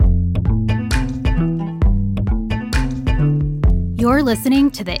You're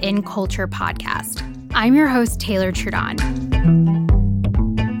listening to the In Culture podcast. I'm your host, Taylor Trudon.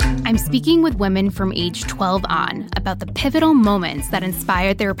 I'm speaking with women from age 12 on about the pivotal moments that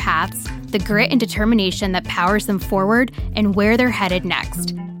inspired their paths, the grit and determination that powers them forward, and where they're headed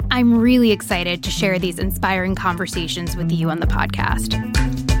next. I'm really excited to share these inspiring conversations with you on the podcast.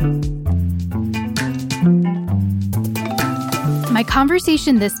 My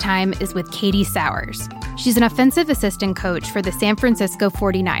conversation this time is with Katie Sowers. She's an offensive assistant coach for the San Francisco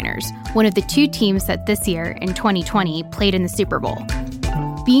 49ers, one of the two teams that this year, in 2020, played in the Super Bowl.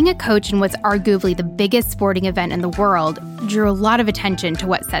 Being a coach in what's arguably the biggest sporting event in the world drew a lot of attention to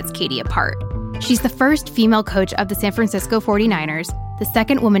what sets Katie apart. She's the first female coach of the San Francisco 49ers, the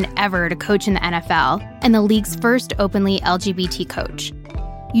second woman ever to coach in the NFL, and the league's first openly LGBT coach.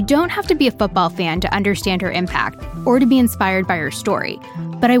 You don't have to be a football fan to understand her impact or to be inspired by her story,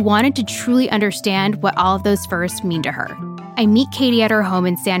 but I wanted to truly understand what all of those firsts mean to her. I meet Katie at her home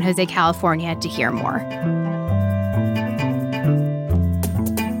in San Jose, California to hear more.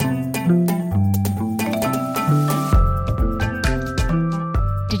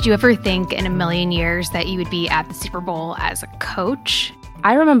 Did you ever think in a million years that you would be at the Super Bowl as a coach?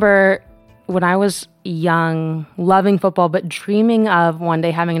 I remember when I was young, loving football, but dreaming of one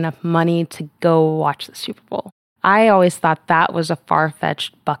day having enough money to go watch the Super Bowl. I always thought that was a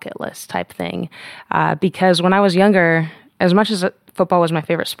far-fetched bucket list type thing because when I was younger, as much as football was my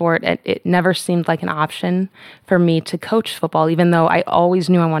favorite sport, it never seemed like an option for me to coach football, even though I always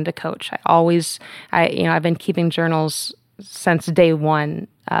knew I wanted to coach. I've been keeping journals since day one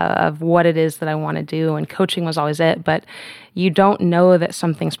of what it is that I want to do, and coaching was always it. But you don't know that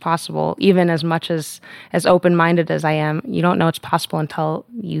something's possible, even as much as open-minded as I am. You don't know it's possible until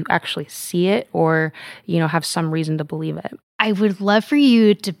you actually see it or, have some reason to believe it. I would love for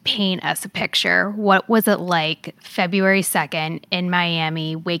you to paint us a picture. What was it like February 2nd in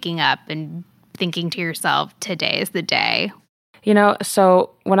Miami, waking up and thinking to yourself, today is the day?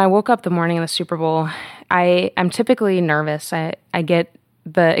 So when I woke up the morning of the Super Bowl, I'm typically nervous. I get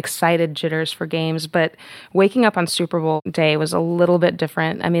the excited jitters for games, but waking up on Super Bowl day was a little bit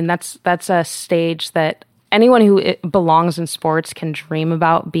different. I mean, that's a stage that anyone who belongs in sports can dream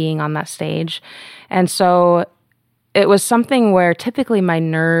about being on that stage. And so it was something where typically my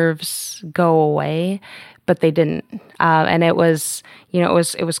nerves go away, but they didn't. And it was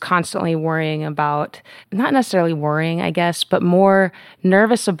constantly worrying about, not necessarily worrying, I guess, but more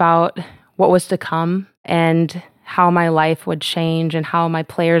nervous about what was to come and how my life would change and how my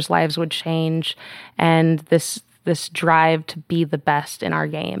players' lives would change, and this drive to be the best in our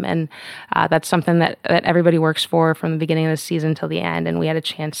game. And that's something that everybody works for from the beginning of the season till the end, and we had a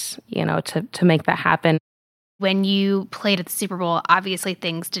chance, to make that happen. When you played at the Super Bowl, obviously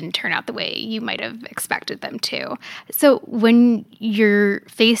things didn't turn out the way you might have expected them to. So when you're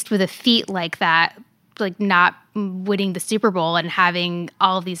faced with a feat like that, like not winning the Super Bowl and having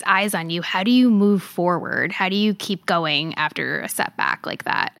all of these eyes on you, how do you move forward? How do you keep going after a setback like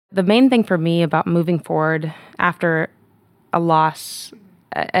that? The main thing for me about moving forward after a loss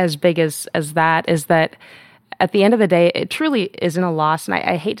as big as that is that at the end of the day, it truly isn't a loss. And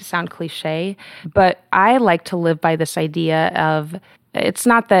I hate to sound cliche, but I like to live by this idea of, it's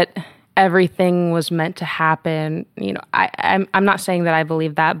not that everything was meant to happen. I'm not saying that I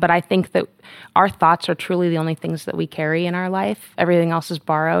believe that, but I think that our thoughts are truly the only things that we carry in our life. Everything else is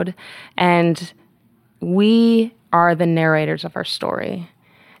borrowed. And we are the narrators of our story.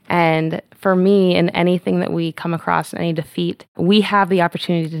 And for me, in anything that we come across, in any defeat, we have the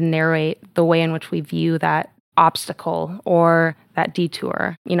opportunity to narrate the way in which we view that obstacle or that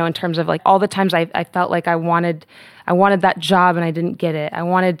detour, in terms of like all the times I felt like I wanted that job and I didn't get it. I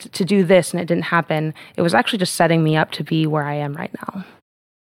wanted to do this and it didn't happen. It was actually just setting me up to be where I am right now.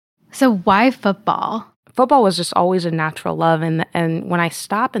 So why football? Football was just always a natural love. And when I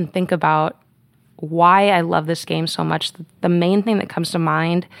stop and think about why I love this game so much, the main thing that comes to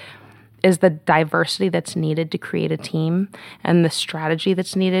mind is the diversity that's needed to create a team and the strategy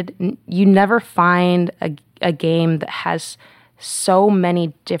that's needed. You never find a game that has so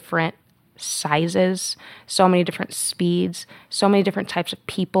many different sizes, so many different speeds, so many different types of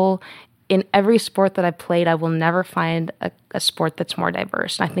people. In every sport that I've played, I will never find a sport that's more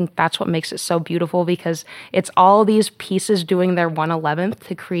diverse. And I think that's what makes it so beautiful, because it's all these pieces doing their 1/11th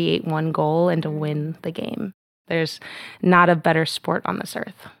to create one goal and to win the game. There's not a better sport on this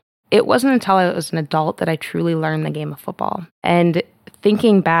earth. It wasn't until I was an adult that I truly learned the game of football. And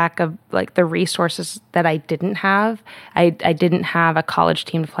thinking back of like the resources that I didn't have, I didn't have a college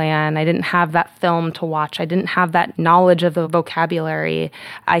team to play on. I didn't have that film to watch. I didn't have that knowledge of the vocabulary.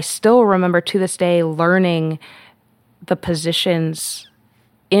 I still remember to this day learning the positions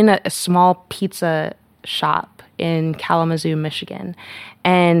in a small pizza shop in Kalamazoo, Michigan.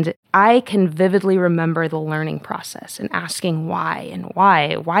 And I can vividly remember the learning process and asking why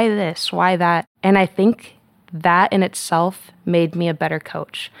this, why that. And I think that in itself made me a better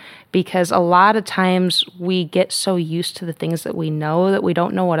coach, because a lot of times we get so used to the things that we know that we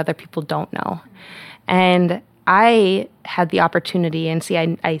don't know what other people don't know. And I had the opportunity, and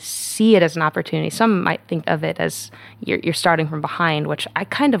I see it as an opportunity. Some might think of it as you're starting from behind, which I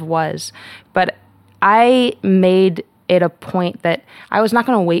kind of was. But I made it a point that I was not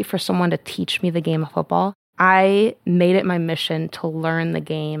going to wait for someone to teach me the game of football. I made it my mission to learn the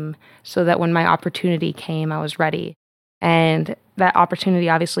game so that when my opportunity came, I was ready. And that opportunity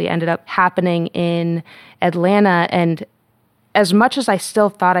obviously ended up happening in Atlanta. And as much as I still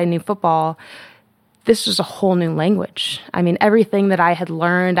thought I knew football, this was a whole new language. I mean, everything that I had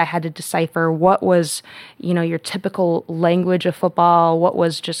learned, I had to decipher what was, your typical language of football, what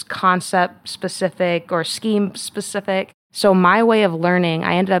was just concept specific or scheme specific. So my way of learning,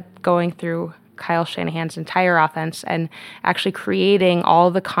 I ended up going through Kyle Shanahan's entire offense and actually creating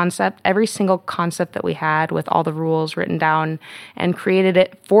all the concept, every single concept that we had with all the rules written down, and created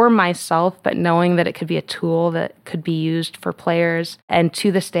it for myself, but knowing that it could be a tool that could be used for players. And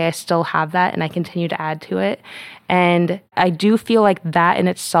to this day, I still have that and I continue to add to it. And I do feel like that in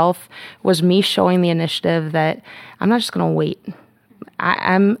itself was me showing the initiative that I'm not just going to wait.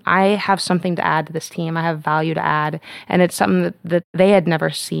 I have something to add to this team. I have value to add. And it's something that they had never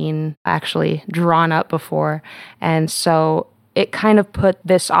seen actually drawn up before. And so it kind of put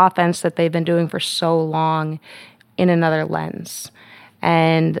this offense that they've been doing for so long in another lens.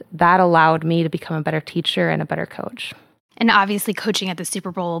 And that allowed me to become a better teacher and a better coach. And obviously coaching at the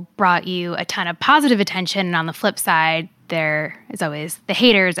Super Bowl brought you a ton of positive attention. And on the flip side, there is always the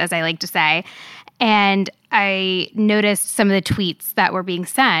haters, as I like to say. And I noticed some of the tweets that were being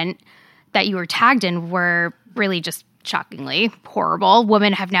sent that you were tagged in were really just shockingly horrible.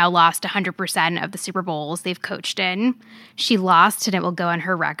 Women have now lost 100% of the Super Bowls they've coached in. She lost, and it will go on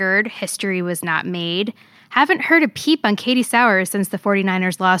her record. History was not made. Haven't heard a peep on Katie Sowers since the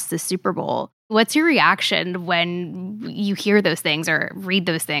 49ers lost the Super Bowl. What's your reaction when you hear those things or read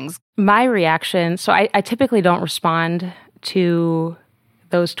those things? My reaction, so I typically don't respond to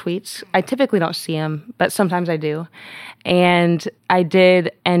those tweets. I typically don't see them, but sometimes I do. And I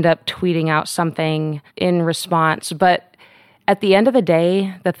did end up tweeting out something in response. But at the end of the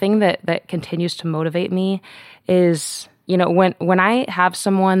day, the thing that continues to motivate me is, when I have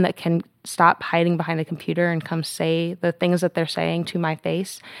someone that can stop hiding behind a computer and come say the things that they're saying to my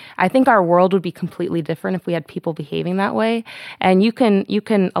face, I think our world would be completely different if we had people behaving that way. And you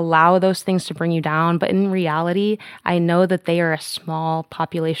can allow those things to bring you down, but in reality, I know that they are a small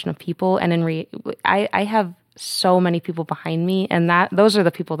population of people, and I have so many people behind me, and those are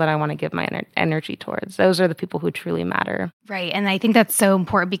the people that I want to give my energy towards. Those are the people who truly matter. Right. And I think that's so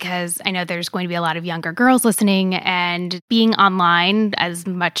important because I know there's going to be a lot of younger girls listening, and being online, as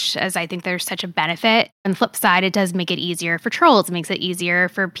much as I think there's such a benefit, on the flip side, it does make it easier for trolls. It makes it easier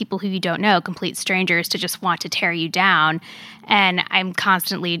for people who you don't know, complete strangers, to just want to tear you down. And I'm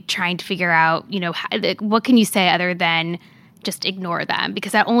constantly trying to figure out, what can you say other than just ignore them,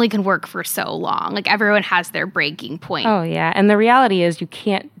 because that only can work for so long. Like, everyone has their breaking point. Oh, yeah. And the reality is you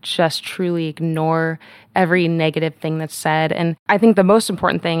can't just truly ignore every negative thing that's said. And I think the most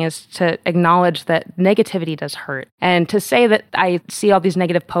important thing is to acknowledge that negativity does hurt. And to say that I see all these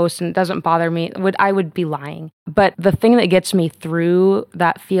negative posts and it doesn't bother me, I would be lying. But the thing that gets me through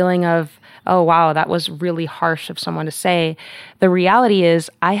that feeling of, oh, wow, that was really harsh of someone to say, the reality is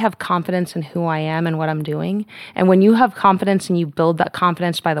I have confidence in who I am and what I'm doing. And when you have confidence and you build that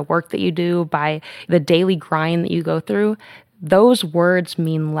confidence by the work that you do, by the daily grind that you go through, those words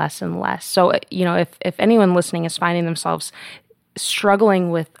mean less and less. So, if anyone listening is finding themselves struggling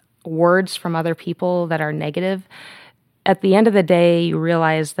with words from other people that are negative, at the end of the day, you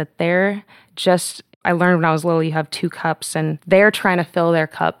realize that they're just, I learned when I was little, you have two cups, and they're trying to fill their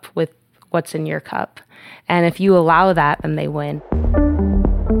cup with what's in your cup. And if you allow that, then they win.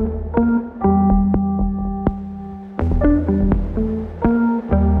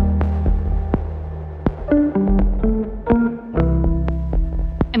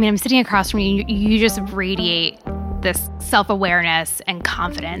 I mean, I'm sitting across from you. You just radiate this self-awareness and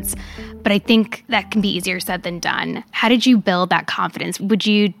confidence. But I think that can be easier said than done. How did you build that confidence? Would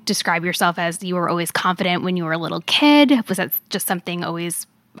you describe yourself as you were always confident when you were a little kid? Was that just something always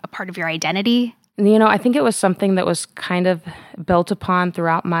a part of your identity? I think it was something that was kind of built upon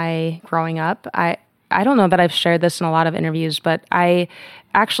throughout my growing up. I don't know that I've shared this in a lot of interviews, but I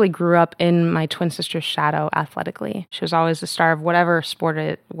actually grew up in my twin sister's shadow athletically. She was always the star of whatever sport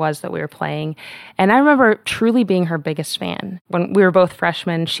it was that we were playing. And I remember truly being her biggest fan. When we were both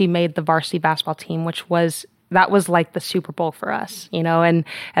freshmen, she made the varsity basketball team, that was like the Super Bowl for us, and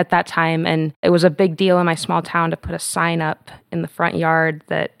at that time, and it was a big deal in my small town to put a sign up in the front yard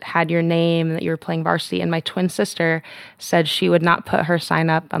that had your name and that you were playing varsity. And my twin sister said she would not put her sign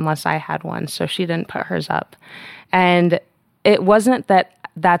up unless I had one. So she didn't put hers up. And it wasn't that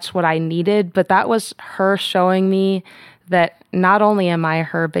that's what I needed, but that was her showing me that not only am I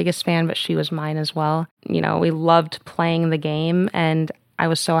her biggest fan, but she was mine as well. We loved playing the game, and I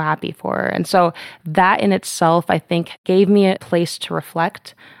was so happy for her. And so that in itself, I think, gave me a place to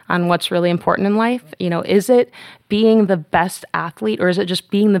reflect on what's really important in life. Is it being the best athlete, or is it just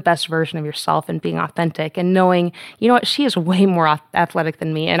being the best version of yourself and being authentic and knowing, what, she is way more athletic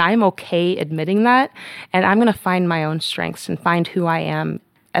than me, and I'm okay admitting that. And I'm going to find my own strengths and find who I am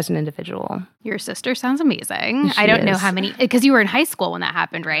as an individual. Your sister sounds amazing. She I don't is. know how many, because you were in high school when that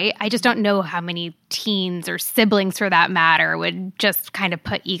happened, right? I just don't know how many teens or siblings for that matter would just kind of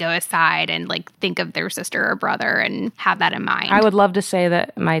put ego aside and think of their sister or brother and have that in mind. I would love to say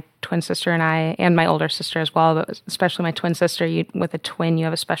that my twin sister and I, and my older sister as well, but especially my twin sister, with a twin, you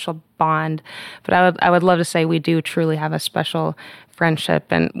have a special bond. But I would love to say we do truly have a special friendship.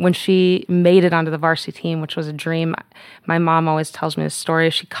 And when she made it onto the varsity team, which was a dream, my mom always tells me this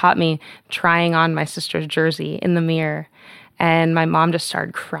story. She caught me trying on my sister's jersey in the mirror, and my mom just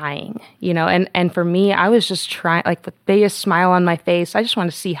started crying, and for me, I was just trying, with the biggest smile on my face. I just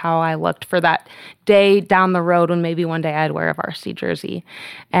wanted to see how I looked for that day down the road when maybe one day I'd wear a varsity jersey.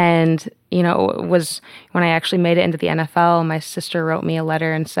 And, it was when I actually made it into the NFL, my sister wrote me a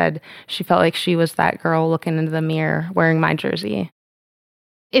letter and said she felt like she was that girl looking into the mirror wearing my jersey.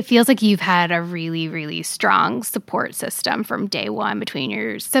 It feels like you've had a really, really strong support system from day one between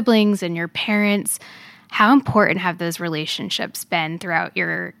your siblings and your parents. How important have those relationships been throughout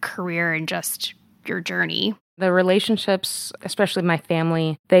your career and just your journey? The relationships, especially my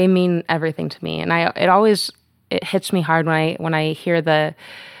family, they mean everything to me. And it hits me hard when I hear the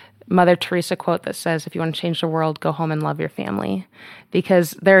Mother Teresa quote that says, if you want to change the world, go home and love your family.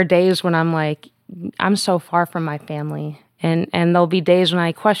 Because there are days when I'm like, I'm so far from my family. And there'll be days when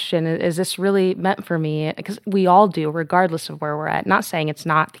I question, is this really meant for me? Because we all do, regardless of where we're at. Not saying it's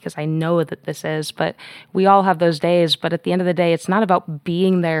not, because I know that this is, but we all have those days. But at the end of the day, it's not about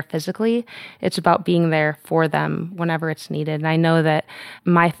being there physically. It's about being there for them whenever it's needed. And I know that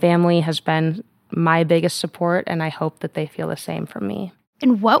my family has been my biggest support, and I hope that they feel the same from me.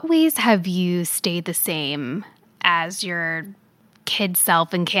 In what ways have you stayed the same as your kid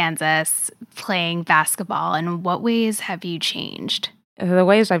self in Kansas playing basketball, and in what ways have you changed? The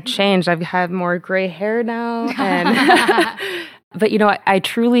ways I've changed, I've had more gray hair now. And but, I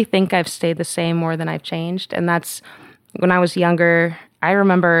truly think I've stayed the same more than I've changed. And that's when I was younger. I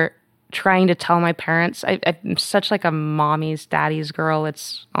remember trying to tell my parents, I'm such a mommy's, daddy's girl.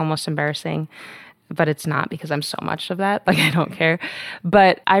 It's almost embarrassing. But it's not, because I'm so much of that. I don't care.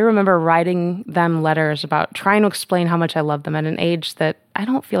 But I remember writing them letters about trying to explain how much I love them at an age that I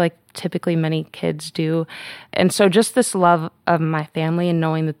don't feel like typically many kids do. And so just this love of my family and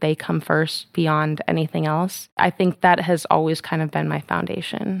knowing that they come first beyond anything else, I think that has always kind of been my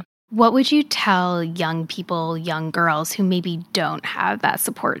foundation. What would you tell young people, young girls who maybe don't have that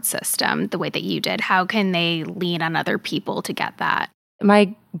support system the way that you did? How can they lean on other people to get that?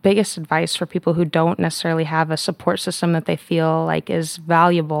 My biggest advice for people who don't necessarily have a support system that they feel like is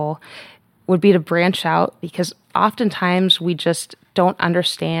valuable would be to branch out, because oftentimes we just don't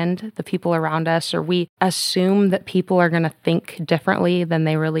understand the people around us, or we assume that people are going to think differently than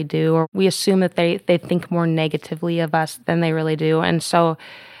they really do, or we assume that they think more negatively of us than they really do. And so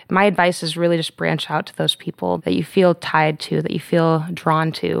my advice is really just branch out to those people that you feel tied to, that you feel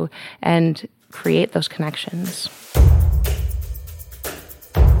drawn to, and create those connections.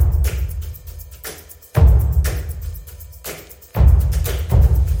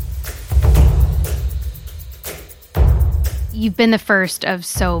 You've been the first of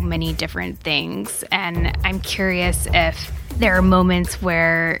so many different things, and I'm curious if there are moments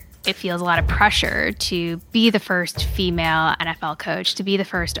where it feels a lot of pressure to be the first female NFL coach, to be the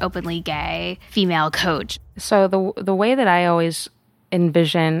first openly gay female coach. So the way that I always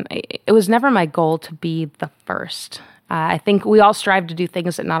envision, it was never my goal to be the first. I think we all strive to do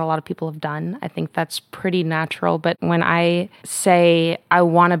things that not a lot of people have done. I think that's pretty natural. But when I say I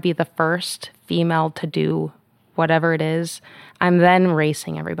want to be the first female to do whatever it is, I'm then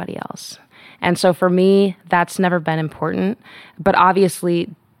racing everybody else. And so for me, that's never been important. But obviously,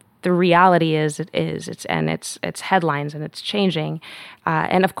 the reality is it's headlines and it's changing.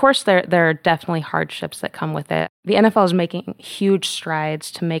 And of course, there are definitely hardships that come with it. The NFL is making huge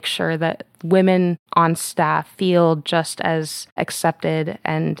strides to make sure that women on staff feel just as accepted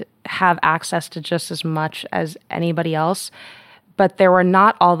and have access to just as much as anybody else. But there were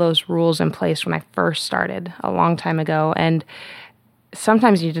not all those rules in place when I first started a long time ago. And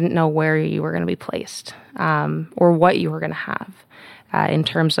sometimes you didn't know where you were going to be placed or what you were going to have. In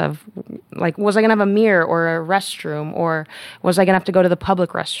terms of, like, was I going to have a mirror or a restroom, or was I going to have to go to the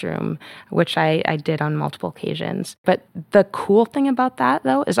public restroom, which I did on multiple occasions. But the cool thing about that,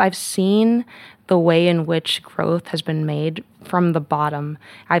 though, is I've seen the way in which growth has been made from the bottom.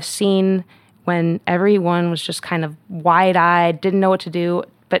 I've seen when everyone was just kind of wide-eyed, didn't know what to do,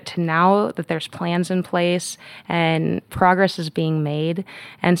 but to now that there's plans in place and progress is being made.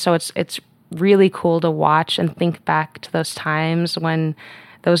 And so it's really cool to watch and think back to those times when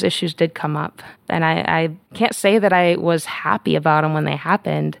those issues did come up. And I can't say that I was happy about them when they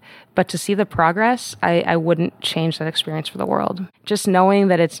happened, but to see the progress, I wouldn't change that experience for the world. Just knowing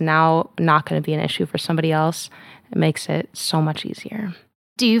that it's now not going to be an issue for somebody else, it makes it so much easier.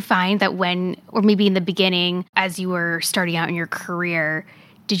 Do you find that when, or maybe in the beginning, as you were starting out in your career,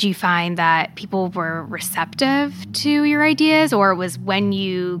 did you find that people were receptive to your ideas, or it was when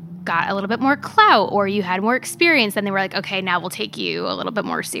you got a little bit more clout or you had more experience, then they were like, okay, now we'll take you a little bit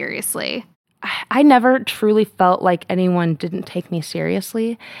more seriously? I never truly felt like anyone didn't take me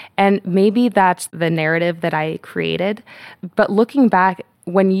seriously. And maybe that's the narrative that I created. But looking back,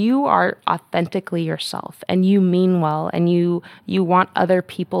 when you are authentically yourself and you mean well and you want other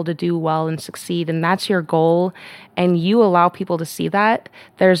people to do well and succeed, and that's your goal, and you allow people to see that,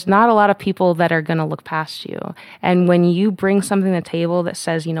 there's not a lot of people that are going to look past you. And when you bring something to the table that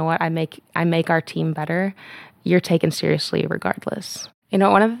says, you know what, I make our team better, you're taken seriously regardless. You know,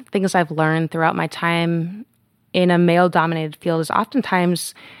 one of the things I've learned throughout my time in a male-dominated field is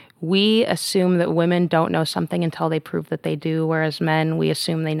oftentimes we assume that women don't know something until they prove that they do, whereas men, we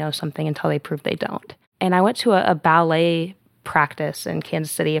assume they know something until they prove they don't. And I went to a ballet practice in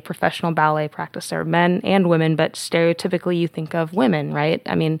Kansas City, a professional ballet practice. There are men and women, but stereotypically you think of women, right?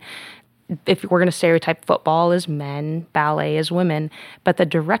 I mean, if we're going to stereotype, football is men, ballet is women, but the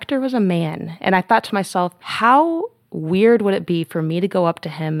director was a man. And I thought to myself, how weird would it be for me to go up to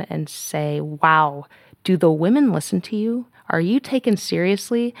him and say, wow, do the women listen to you? Are you taken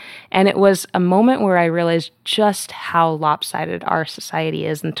seriously? And it was a moment where I realized just how lopsided our society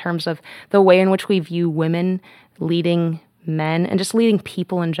is in terms of the way in which we view women leading men and just leading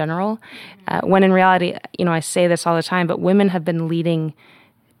people in general. When in reality, you know, I say this all the time, but women have been leading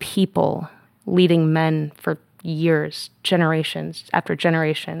people, leading men for years, generations after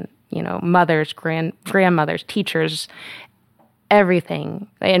generation, you know, mothers, grandmothers, teachers, everything.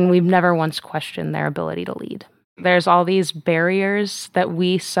 And we've never once questioned their ability to lead. There's all these barriers that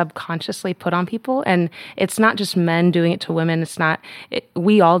we subconsciously put on people, and it's not just men doing it to women.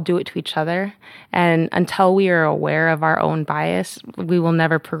 We all do it to each other. And until we are aware of our own bias, we will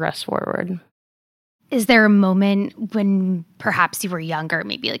never progress forward. Is there a moment when perhaps you were younger,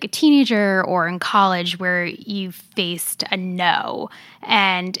 maybe like a teenager or in college, where you faced a no,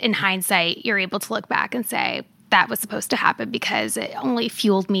 and in hindsight, you're able to look back and say, that was supposed to happen because it only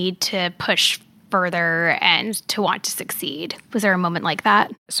fueled me to push further and to want to succeed? Was there a moment like that?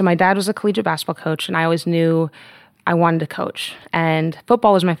 So my dad was a collegiate basketball coach, and I always knew I wanted to coach. And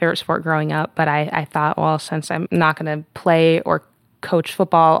football was my favorite sport growing up, but I thought, well, since I'm not going to play or coach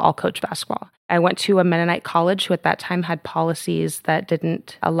football, I'll coach basketball. I went to a Mennonite college who at that time had policies that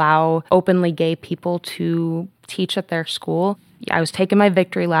didn't allow openly gay people to teach at their school. I was taking my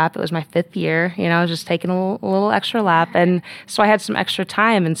victory lap. It was my 5th year. You know, I was just taking a little extra lap. And so I had some extra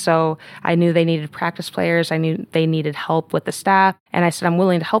time. And so I knew they needed practice players. I knew they needed help with the staff. And I said, I'm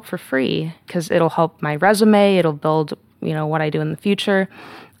willing to help for free because it'll help my resume. It'll build, you know, what I do in the future.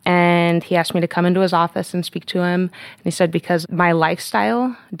 And he asked me to come into his office and speak to him. And he said because my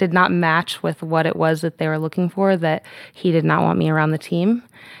lifestyle did not match with what it was that they were looking for, that he did not want me around the team.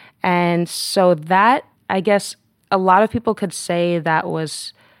 And so that, I guess, a lot of people could say that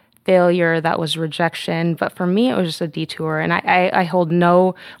was failure, that was rejection. But for me, it was just a detour. And I hold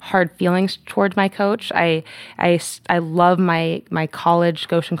no hard feelings towards my coach. I love my college,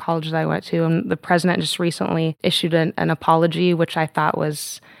 Goshen College that I went to. And the president just recently issued an apology, which I thought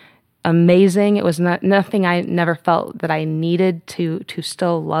was amazing. It was nothing I never felt that I needed to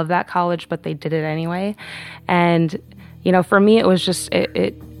still love that college, but they did it anyway. And, you know, for me, it was just,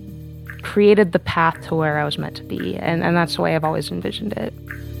 it created the path to where I was meant to be. And that's the way I've always envisioned it.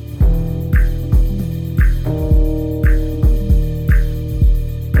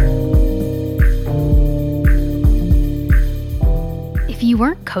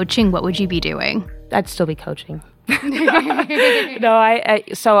 weren't coaching, what would you be doing? I'd still be coaching. No,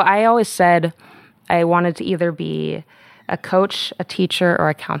 so I always said I wanted to either be a coach, a teacher, or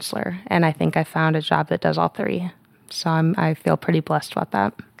a counselor. And I think I found a job that does all three. So I feel pretty blessed about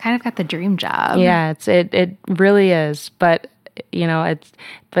that. Kind of got the dream job. Yeah, it really is. But,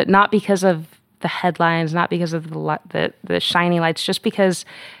 but not because of the headlines, not because of the shiny lights, just because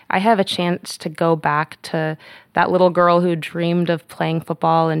I have a chance to go back to that little girl who dreamed of playing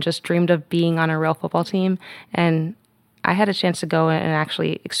football and just dreamed of being on a real football team. And I had a chance to go and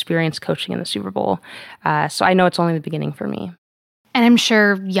actually experience coaching in the Super Bowl. So I know it's only the beginning for me. And I'm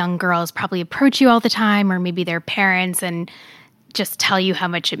sure young girls probably approach you all the time, or maybe their parents, and just tell you how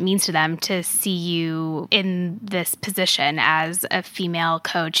much it means to them to see you in this position as a female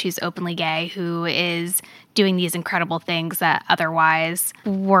coach who's openly gay, who is doing these incredible things that otherwise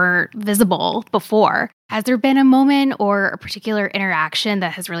weren't visible before. Has there been a moment or a particular interaction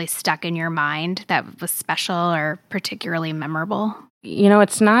that has really stuck in your mind that was special or particularly memorable?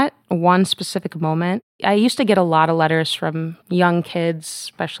 It's not one specific moment. I used to get a lot of letters from young kids,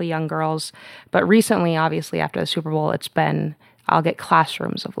 especially young girls. But recently, obviously, after the Super Bowl, I'll get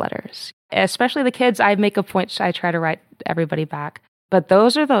classrooms of letters. Especially the kids, I make a point, I try to write everybody back. But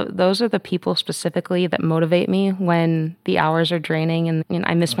those are the people specifically that motivate me when the hours are draining and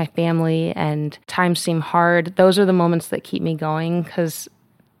I miss my family and times seem hard. Those are the moments that keep me going, because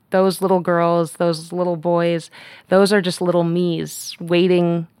those little girls, those little boys, those are just little me's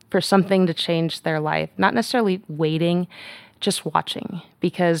waiting for something to change their life. Not necessarily waiting, just watching,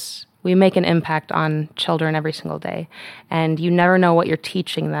 because we make an impact on children every single day. And you never know what you're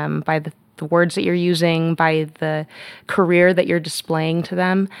teaching them by the words that you're using, by the career that you're displaying to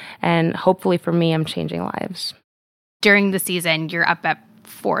them. And hopefully for me, I'm changing lives. During the season, you're up at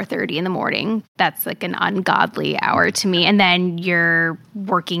 4:30 in the morning. That's like an ungodly hour to me. And then you're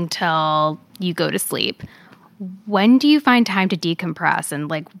working till you go to sleep. When do you find time to decompress?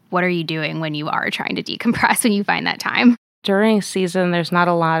 And what are you doing when you are trying to decompress, when you find that time? During season, there's not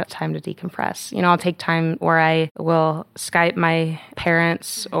a lot of time to decompress. I'll take time where I will Skype my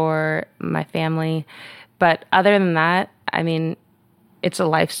parents or my family. But other than that, it's a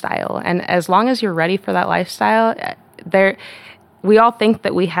lifestyle. And as long as you're ready for that lifestyle, we all think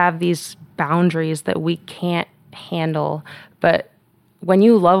that we have these boundaries that we can't handle. But when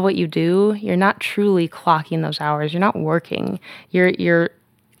you love what you do, you're not truly clocking those hours. You're not working. You're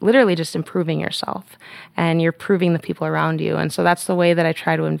literally just improving yourself, and you're proving the people around you. And so that's the way that I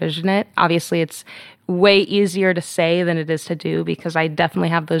try to envision it. Obviously, it's way easier to say than it is to do, because I definitely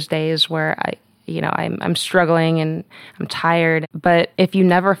have those days where I'm struggling and I'm tired. But if you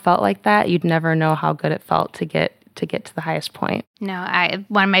never felt like that, you'd never know how good it felt to get to the highest point. No,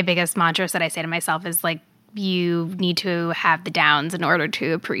 one of my biggest mantras that I say to myself is you need to have the downs in order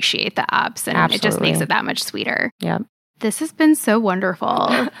to appreciate the ups, and Absolutely. It just makes it that much sweeter. Yep. This has been so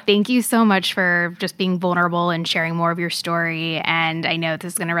wonderful. Thank you so much for just being vulnerable and sharing more of your story. And I know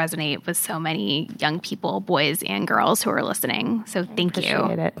this is going to resonate with so many young people, boys and girls, who are listening. So thank you.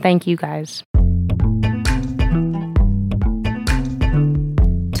 Appreciate it. Thank you, guys.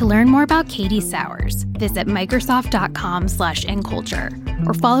 To learn more about Katie Sowers, visit Microsoft.com/inculture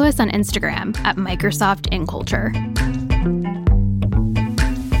or follow us on Instagram at MicrosoftInCulture.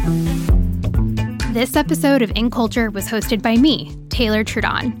 This episode of In Culture was hosted by me, Taylor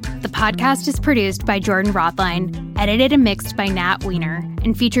Trudon. The podcast is produced by Jordan Rothline, edited and mixed by Nat Weiner,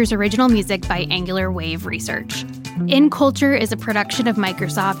 and features original music by Angular Wave Research. In Culture is a production of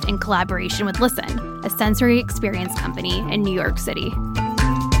Microsoft in collaboration with Listen, a sensory experience company in New York City.